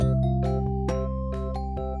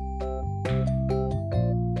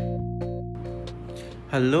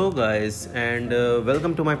Hello, guys, and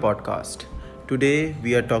welcome to my podcast. Today,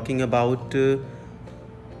 we are talking about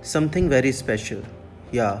something very special.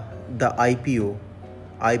 Yeah, the IPO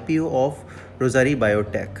of Rosari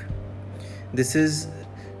Biotech. This is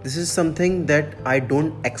this is something that I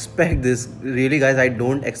don't expect this really, guys. I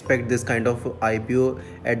don't expect this kind of IPO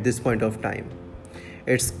at this point of time.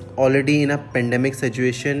 It's already in a pandemic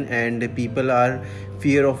situation, and people are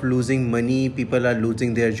fear of losing money. People are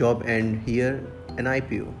losing their job, and here an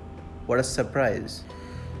IPO. What a surprise!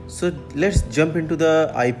 So let's jump into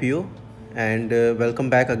the IPO and welcome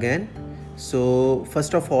back again. So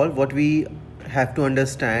first of all, what we have to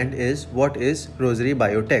understand is what is Rosary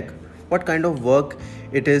Biotech, what kind of work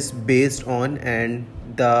it is based on, and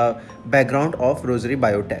the background of Rosary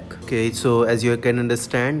Biotech. Okay, so as you can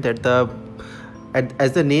understand that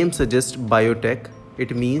as the name suggests, biotech,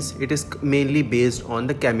 it means it is mainly based on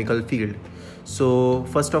the chemical field. So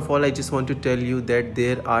first of all, I just want to tell you that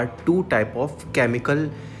there are two type of chemical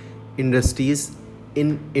industries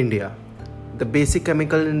in India: the basic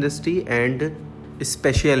chemical industry and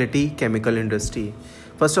specialty chemical industry.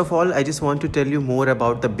 First of all, I just want to tell you more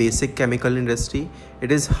about the basic chemical industry.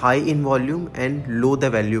 It is high in volume and low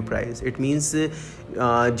the value price. It means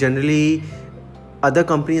generally other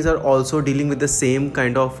companies are also dealing with the same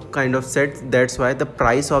kind of set. That's why the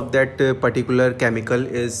price of that particular chemical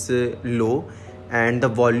is low, and the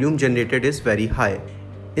volume generated is very high.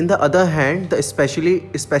 In the other hand, the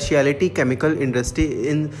specialty chemical industry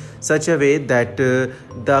in such a way that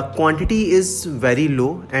the quantity is very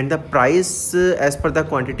low and the price as per the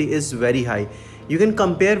quantity is very high. You can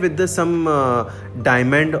compare with the some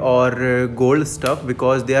diamond or gold stuff,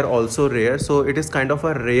 because they are also rare, so it is kind of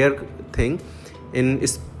a rare thing in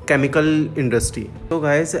chemical industry. So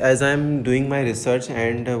guys, as I'm doing my research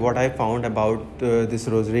and what I found about this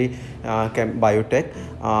Rosary Biotech,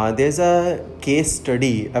 there's a case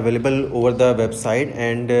study available over the website,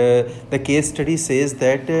 and the case study says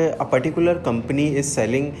that a particular company is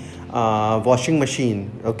selling washing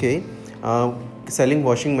machine. Okay, selling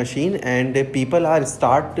washing machine, and people are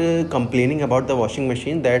start complaining about the washing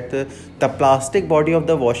machine, that the plastic body of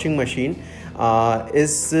the washing machine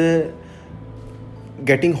is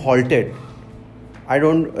getting halted.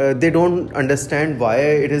 They don't understand why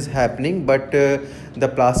it is happening, but the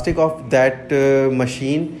plastic of that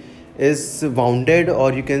machine is wounded,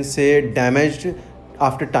 or you can say damaged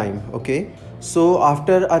after time. Okay, so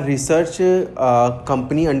after a research,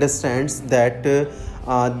 company understands that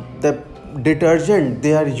the detergent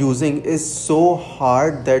they are using is so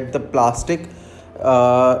hard that the plastic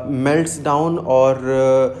melts down,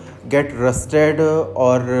 or get rusted,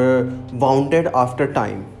 or wounded after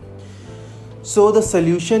time. So the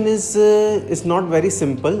solution is not very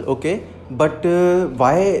simple. Okay, but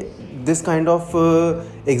why this kind of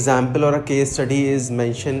example or a case study is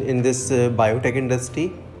mentioned in this biotech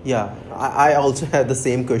industry? Yeah, I also had the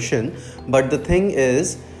same question, but the thing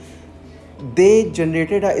is, they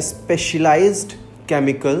generated a specialized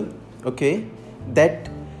chemical. Okay, that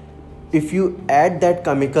if you add that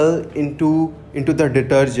chemical into the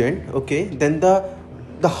detergent, okay, then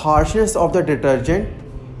the harshness of the detergent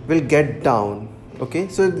will get down. Okay,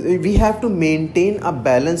 so we have to maintain a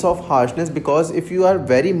balance of harshness, because if you are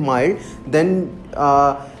very mild, then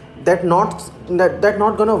that not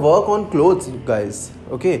gonna work on clothes, guys.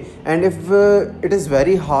 Okay, and if it is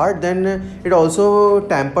very hard, then it also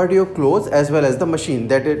tampered your clothes as well as the machine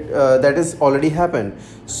that is already happened.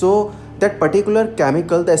 So that particular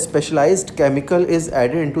chemical, the specialized chemical, is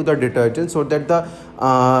added into the detergent so that the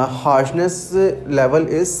harshness level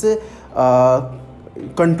is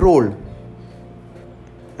controlled.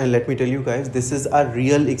 And let me tell you guys, this is a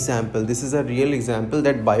real example. This is a real example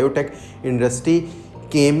that biotech industry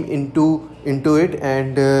came into it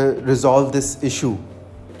and resolve this issue.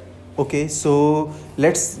 Okay, so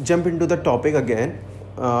let's jump into the topic again.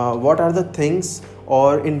 What are the things,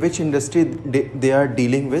 or in which industry they are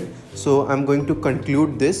dealing with? So I'm going to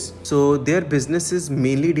conclude this. So their business is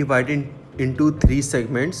mainly divided into three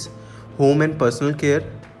segments: home and personal care,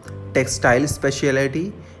 textile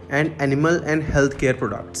specialty, and animal and healthcare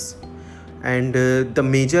products. And the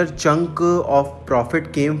major chunk of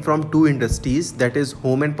profit came from two industries, that is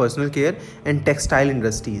home and personal care and textile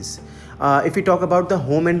industries. If we talk about the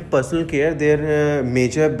home and personal care, their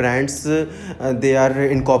major brands they are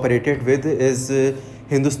incorporated with is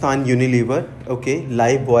Hindustan Unilever, okay,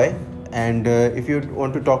 Lifebuoy. And if you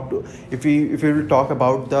want to if you will talk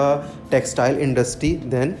about the textile industry,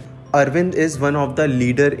 then Arvind is one of the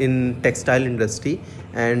leader in textile industry,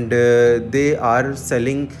 and they are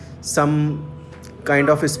selling some kind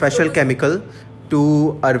of a special chemical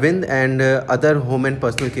to Arvind and other home and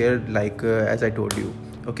personal care, like as I told you.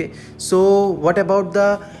 Okay, so what about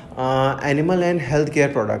the animal and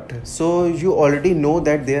healthcare product? So you already know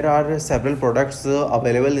that there are several products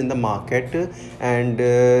available in the market, and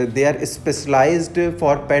they are specialized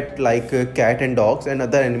for pet, like cat and dogs and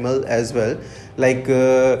other animal as well, like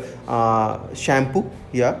shampoo.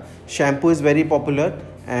 Yeah, shampoo is very popular,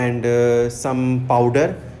 and some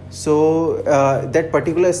powder. So that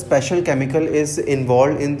particular special chemical is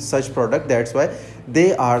involved in such product. That's why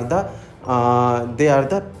they are the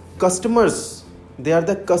customers. They are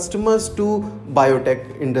the customers to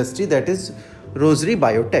biotech industry, that is Rosary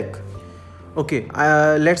Biotech. Okay,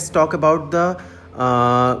 let's talk about the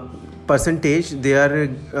percentage they are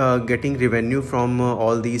getting revenue from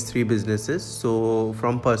all these three businesses. So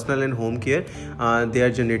from personal and home care, they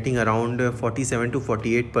are generating around 47 to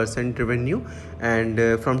 48% revenue,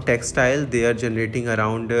 and from textile they are generating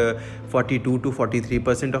around 42 to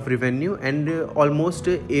 43% of revenue, and almost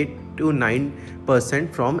 8 to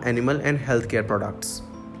 9% from animal and healthcare products.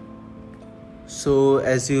 So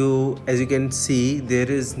as you can see, there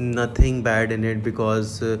is nothing bad in it,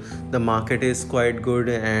 because the market is quite good,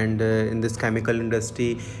 and in this chemical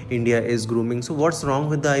industry India is grooming. So what's wrong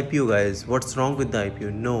with the IPO, guys? What's wrong with the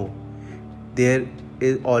IPO? No, there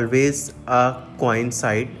is always a coin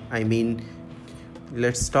side. I mean,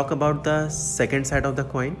 let's talk about the second side of the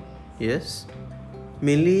coin. Yes,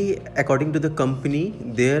 mainly according to the company,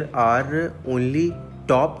 there are only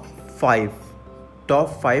top 5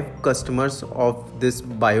 customers of this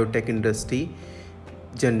biotech industry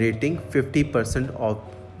generating 50% of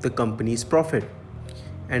the company's profit,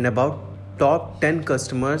 and about top 10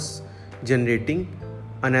 customers generating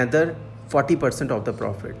another 40% of the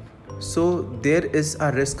profit. So there is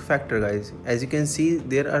a risk factor, guys. As you can see,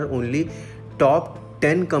 there are only top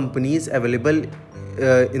 10 companies available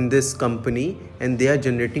in this company, and they are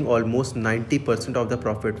generating almost 90% of the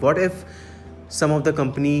profit. What if some of the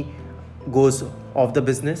company goes off the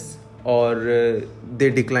business, or they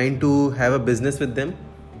decline to have a business with them?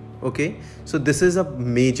 Okay, so this is a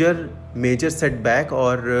major setback,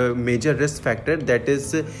 or major risk factor that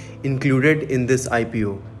is included in this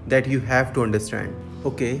IPO, that you have to understand.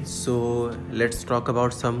 Okay, so let's talk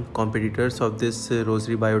about some competitors of this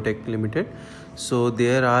Rosary Biotech Limited. So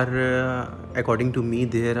there are, according to me,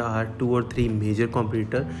 there are 2 or 3 major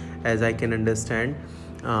competitors, as I can understand.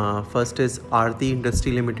 First is Aarti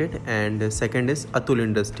Industry Limited, and second is Atul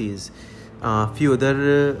Industries. Few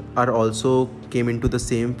other are also came into the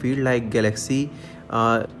same field, like Galaxy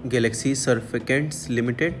Surfactants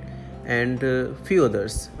Limited, and few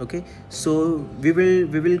others. Okay, so we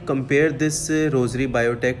will compare this Rosary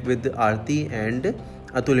Biotech with Aarti and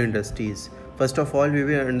Atul Industries. First of all, we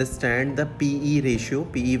will understand the PE ratio,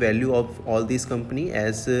 PE value of all these companies,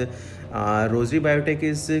 as Rosary Biotech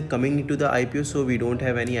is coming into the IPO, so we don't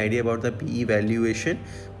have any idea about the PE valuation,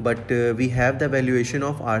 but we have the valuation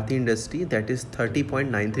of Aarti Industry, that is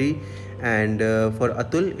 30.93, and for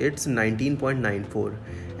Atul it's 19.94.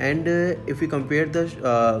 And if we compare the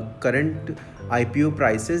current IPO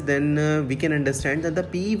prices, then we can understand that the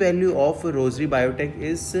PE value of Rosary Biotech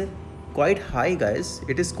is quite high, guys.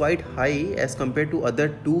 It is quite high as compared to other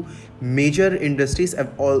 2 major industries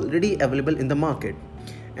already available in the market.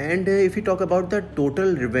 And if we talk about the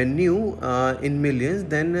total revenue in millions,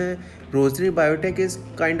 then Rosary Biotech is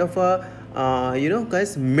kind of a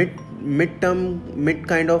guys, mid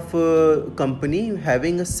kind of company,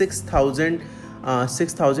 having a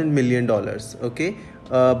 $6,000 million. Okay,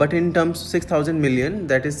 but in terms 6,000 million,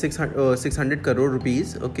 that is 600 crore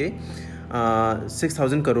rupees. Okay,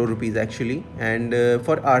 6,000 crore rupees actually. And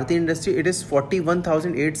for Aarti Industry, it is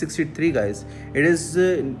 41,863, guys. It is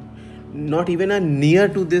not even a near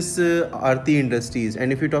to this Aarti Industries.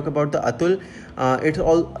 And if you talk about the Atul, it's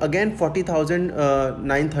all again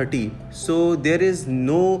 40,930. So there is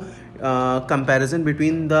no comparison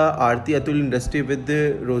between the Aarti Atul Industry with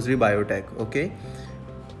the Rosary Biotech.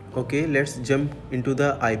 Okay, let's jump into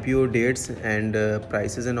the IPO dates and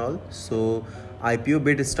prices and all. So IPO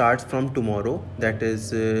bid starts from tomorrow, that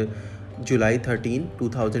is July 13,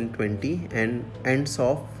 2020, and ends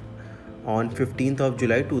off on 15th of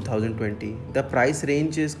July 2020. The price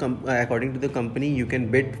range is according to the company, you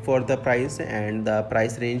can bid for the price, and the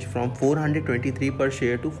price range from 423 per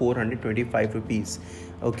share to 425 rupees.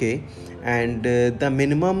 Okay, and the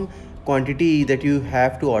minimum quantity that you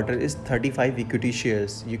have to order is 35 equity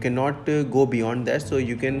shares. You cannot go beyond that, so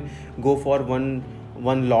you can go for one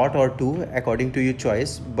lot or two according to your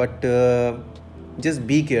choice, but just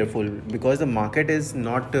be careful, because the market is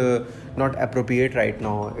not appropriate right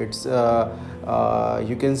now. It's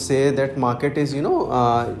you can say that market is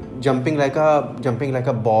jumping like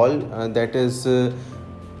a ball that is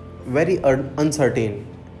very uncertain,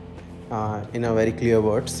 in a very clear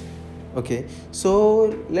words. Okay,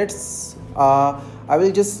 so let's I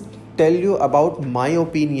will just tell you about my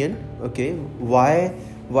opinion. Okay, why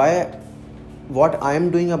what I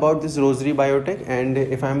am doing about this Rosary Biotech, and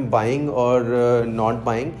if I'm buying or not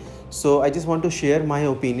buying. So I just want to share my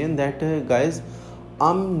opinion that guys,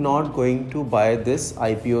 I'm not going to buy this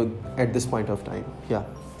IPO at this point of time. Yeah,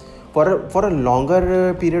 for a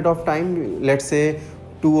longer period of time, let's say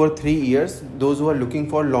 2 or 3 years, those who are looking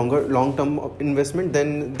for long term investment,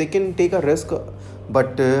 then they can take a risk.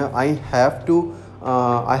 But I have to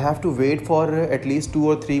wait for at least 2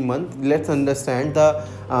 or 3 months. Let's understand the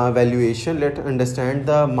valuation, let's understand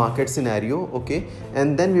the market scenario. Okay,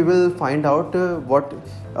 and then we will find out what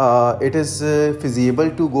it is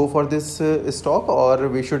feasible to go for this stock, or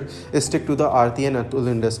we should stick to the Aarti and Atul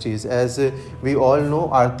Industries. As we all know,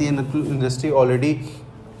 Aarti and Atul Industry already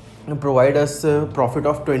provide us profit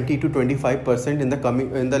of 20 to 25%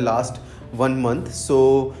 in the last 1 month,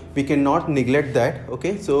 so we cannot neglect that.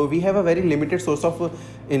 Okay, so we have a very limited source of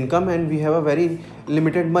income, and we have a very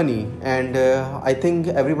limited money, and I think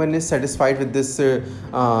everyone is satisfied with this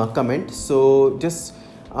comment. So just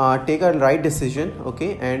take a right decision.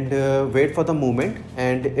 Okay, and wait for the moment,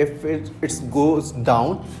 and if it goes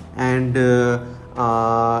down, and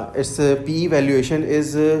its PE valuation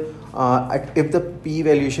is if the P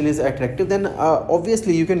valuation is attractive, then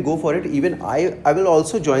obviously you can go for it. Even I will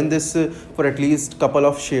also join this for at least couple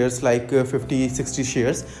of shares, like 50-60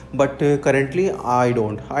 shares, but currently I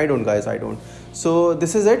don't guys, I don't. So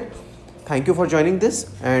this is it. Thank you for joining this,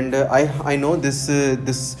 and I know this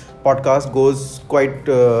podcast goes quite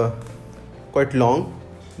long,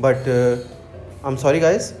 but I'm sorry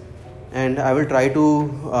guys, and I will try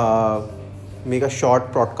to make a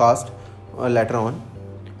short podcast later on.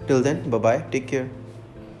 Till then, bye bye, take care.